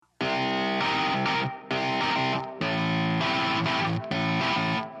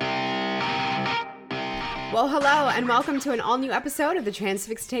Well, hello, and welcome to an all-new episode of the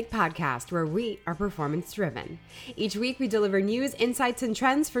Transfix Take podcast, where we are performance-driven. Each week, we deliver news, insights, and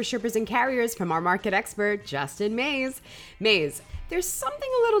trends for shippers and carriers from our market expert, Justin Mays. Mays, there's something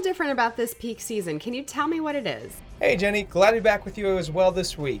a little different about this peak season. Can you tell me what it is? Hey, Jenny. Glad to be back with you as well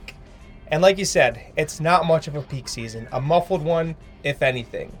this week. And like you said, it's not much of a peak season, a muffled one, if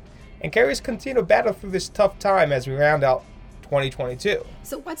anything. And carriers continue to battle through this tough time as we round out 2022.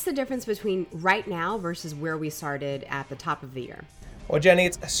 So what's the difference between right now versus where we started at the top of the year? Well, Jenny,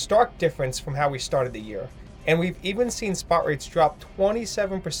 it's a stark difference from how we started the year. And we've even seen spot rates drop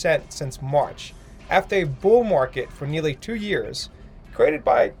 27% since March, after a bull market for nearly 2 years, created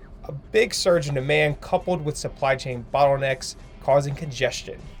by a big surge in demand coupled with supply chain bottlenecks causing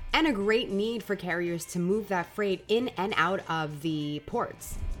congestion. And a great need for carriers to move that freight in and out of the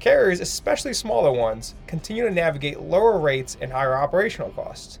ports. Carriers, especially smaller ones, continue to navigate lower rates and higher operational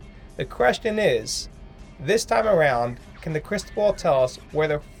costs. The question is, this time around, can the crystal ball tell us where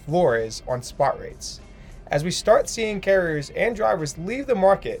the floor is on spot rates? As we start seeing carriers and drivers leave the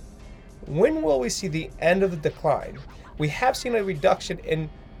market, when will we see the end of the decline? We have seen a reduction in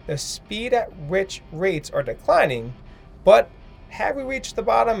the speed at which rates are declining, but have we reached the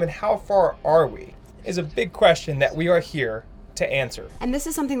bottom and how far are we? Is a big question that we are here to answer. And this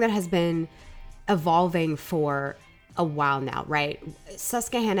is something that has been evolving for a while now, right?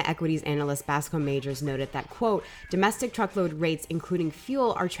 Susquehanna Equities analyst Bascom Majors noted that, quote, domestic truckload rates, including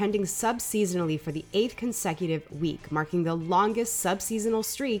fuel, are trending sub-seasonally for the 8th consecutive week, marking the longest sub-seasonal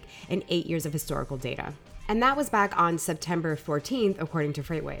streak in 8 years of historical data. And that was back on September 14th, according to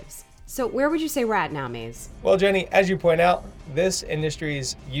FreightWaves. So where would you say we're at now, Mays? Well, Jenny, as you point out, this industry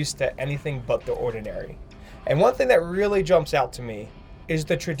is used to anything but the ordinary. And one thing that really jumps out to me is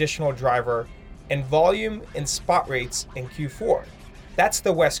the traditional driver and volume and spot rates in Q4. That's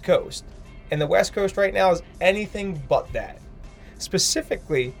the West Coast. And the West Coast right now is anything but that.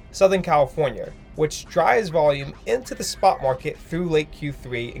 Specifically, Southern California, which drives volume into the spot market through late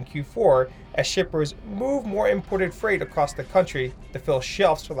Q3 and Q4 as shippers move more imported freight across the country to fill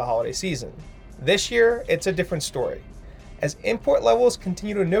shelves for the holiday season. This year, it's a different story. As import levels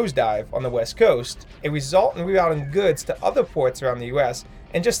continue to nosedive on the West Coast, it results in rerouting goods to other ports around the U.S.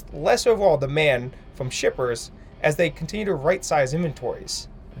 and just less overall demand from shippers as they continue to right-size inventories.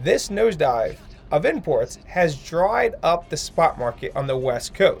 This nosedive of imports has dried up the spot market on the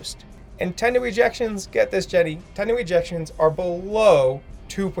West Coast. And tender rejections, get this, Jenny, tender rejections are below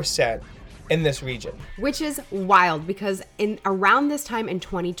 2% in this region. Which is wild because around this time in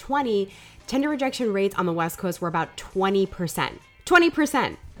 2020, tender rejection rates on the West Coast were about 20%.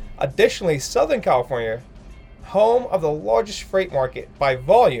 20%. Additionally, Southern California, home of the largest freight market by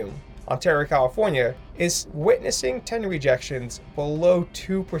volume, Ontario, California, is witnessing tender rejections below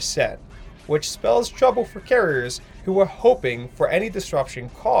 2%, which spells trouble for carriers who are hoping for any disruption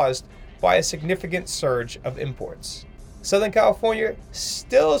caused by a significant surge of imports. Southern California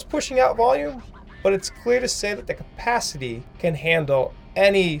still is pushing out volume, but it's clear to say that the capacity can handle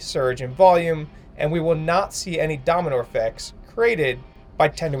any surge in volume, and we will not see any domino effects created by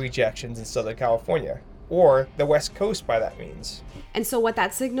tender rejections in Southern California, or the West Coast by that means. And so what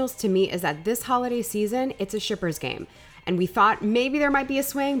that signals to me is that this holiday season, it's a shipper's game. And we thought maybe there might be a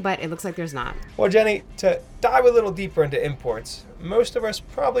swing, but it looks like there's not. Well, Jenny, to dive a little deeper into imports, most of us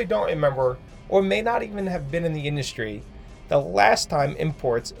probably don't remember, or may not even have been in the industry, the last time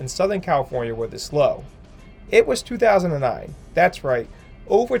imports in Southern California were this low. It was 2009. That's right,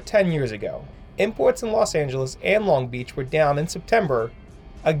 over 10 years ago. Imports in Los Angeles and Long Beach were down in September,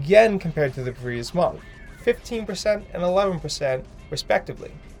 again compared to the previous month, 15% and 11%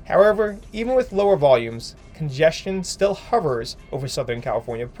 respectively. However, even with lower volumes, congestion still hovers over Southern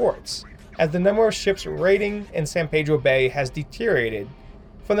California ports, as the number of ships raiding in San Pedro Bay has deteriorated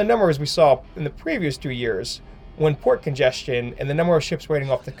from the numbers we saw in the previous 2 years, when port congestion and the number of ships waiting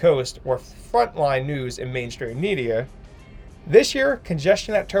off the coast were frontline news in mainstream media. This year,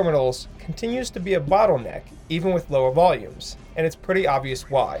 congestion at terminals continues to be a bottleneck, even with lower volumes, and it's pretty obvious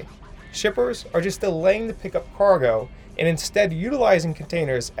why. Shippers are just delaying to pick up cargo and instead utilizing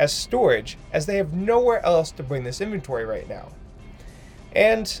containers as storage, as they have nowhere else to bring this inventory right now.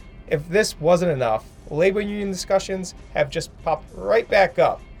 And if this wasn't enough, labor union discussions have just popped right back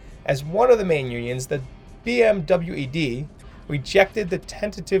up, as one of the main unions, the BMWED, rejected the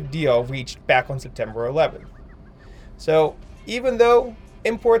tentative deal reached back on September 11th. So even though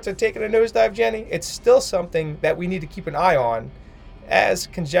imports are taking a nosedive, Jenny, it's still something that we need to keep an eye on, as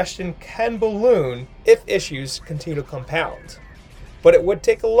congestion can balloon if issues continue to compound. But it would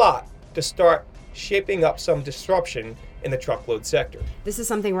take a lot to start shaping up some disruption in the truckload sector. This is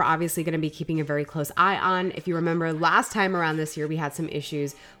something we're obviously going to be keeping a very close eye on. If you remember last time around this year, we had some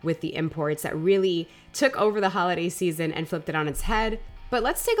issues with the imports that really took over the holiday season and flipped it on its head. But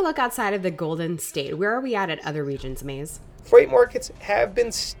let's take a look outside of the Golden State. Where are we at other regions, Maze? Freight markets have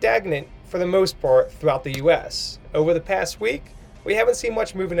been stagnant for the most part throughout the U.S. Over the past week, we haven't seen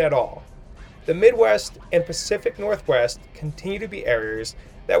much movement at all. The Midwest and Pacific Northwest continue to be areas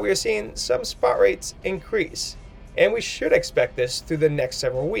that we are seeing some spot rates increase, and we should expect this through the next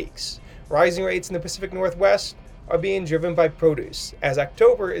several weeks. Rising rates in the Pacific Northwest are being driven by produce, as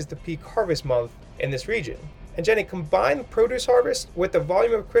October is the peak harvest month in this region. And Jenny, combine the produce harvest with the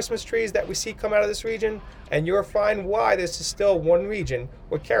volume of Christmas trees that we see come out of this region, and you'll find why this is still one region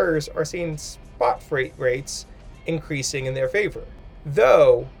where carriers are seeing spot freight rates increasing in their favor,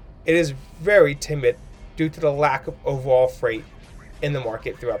 though it is very timid due to the lack of overall freight in the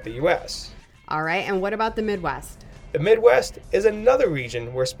market throughout the U.S. All right, and what about the Midwest? The Midwest is another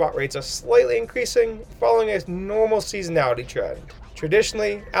region where spot rates are slightly increasing, following a normal seasonality trend.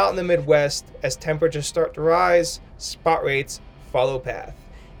 Traditionally, out in the Midwest, as temperatures start to rise, spot rates follow path,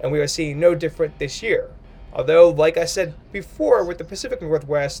 and we are seeing no different this year. Although, like I said before with the Pacific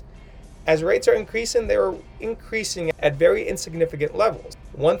Northwest, as rates are increasing, they are increasing at very insignificant levels.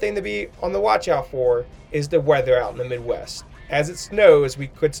 One thing to be on the watch out for is the weather out in the Midwest. As it snows, we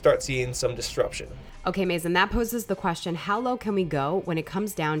could start seeing some disruption. Okay, Mason, that poses the question, how low can we go when it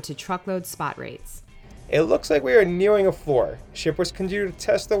comes down to truckload spot rates? It looks like we are nearing a floor. Shippers continue to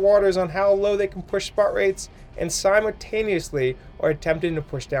test the waters on how low they can push spot rates and simultaneously are attempting to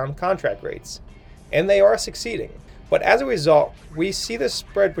push down contract rates. And they are succeeding. But as a result, we see the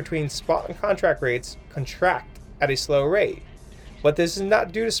spread between spot and contract rates contract at a slow rate. But this is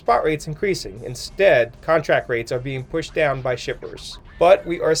not due to spot rates increasing. Instead, contract rates are being pushed down by shippers. But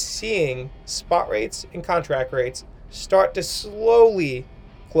we are seeing spot rates and contract rates start to slowly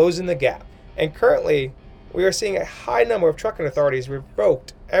close in the gap. And currently, we are seeing a high number of trucking authorities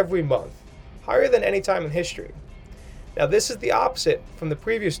revoked every month, higher than any time in history. Now, this is the opposite from the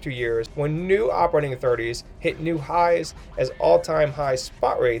previous 2 years when new operating authorities hit new highs as all-time high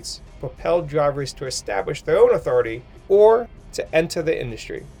spot rates propelled drivers to establish their own authority or to enter the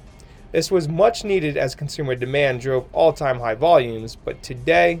industry. This was much needed as consumer demand drove all-time high volumes, but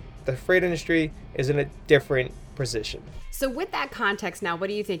today, the freight industry is in a different position. So with that context now, what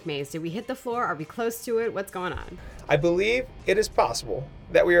do you think, Maze? Did we hit the floor? Are we close to it? What's going on? I believe it is possible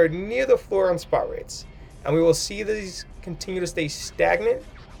that we are near the floor on spot rates, and we will see these continue to stay stagnant,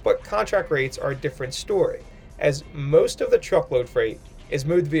 but contract rates are a different story, as most of the truckload freight is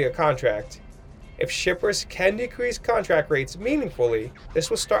moved via contract. If shippers can decrease contract rates meaningfully, this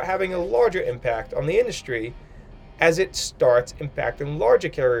will start having a larger impact on the industry as it starts impacting larger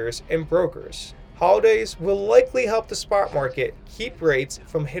carriers and brokers. Holidays will likely help the spot market keep rates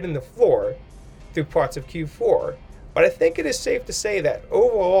from hitting the floor through parts of Q4, but I think it is safe to say that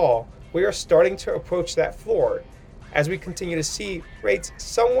overall, we are starting to approach that floor as we continue to see rates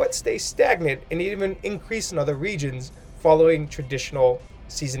somewhat stay stagnant and even increase in other regions following traditional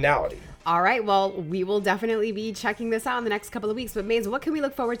seasonality. All right, well, we will definitely be checking this out in the next couple of weeks, but Maze, what can we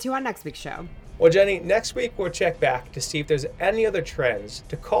look forward to on next week's show? Well, Jenny, next week we'll check back to see if there's any other trends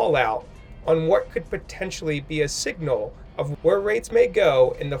to call out on what could potentially be a signal of where rates may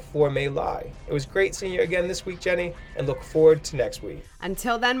go and the floor may lie. It was great seeing you again this week, Jenny, and look forward to next week.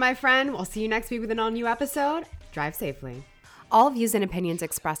 Until then, my friend, we'll see you next week with an all-new episode. Drive safely. All views and opinions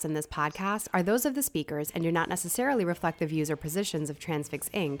expressed in this podcast are those of the speakers and do not necessarily reflect the views or positions of Transfix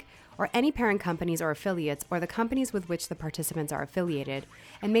Inc. or any parent companies or affiliates or the companies with which the participants are affiliated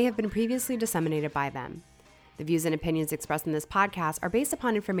and may have been previously disseminated by them. The views and opinions expressed in this podcast are based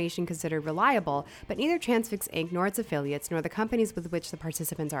upon information considered reliable, but neither Transfix Inc. nor its affiliates nor the companies with which the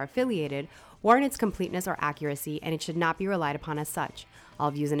participants are affiliated warrant its completeness or accuracy, and it should not be relied upon as such.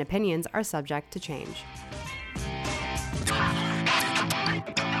 All views and opinions are subject to change.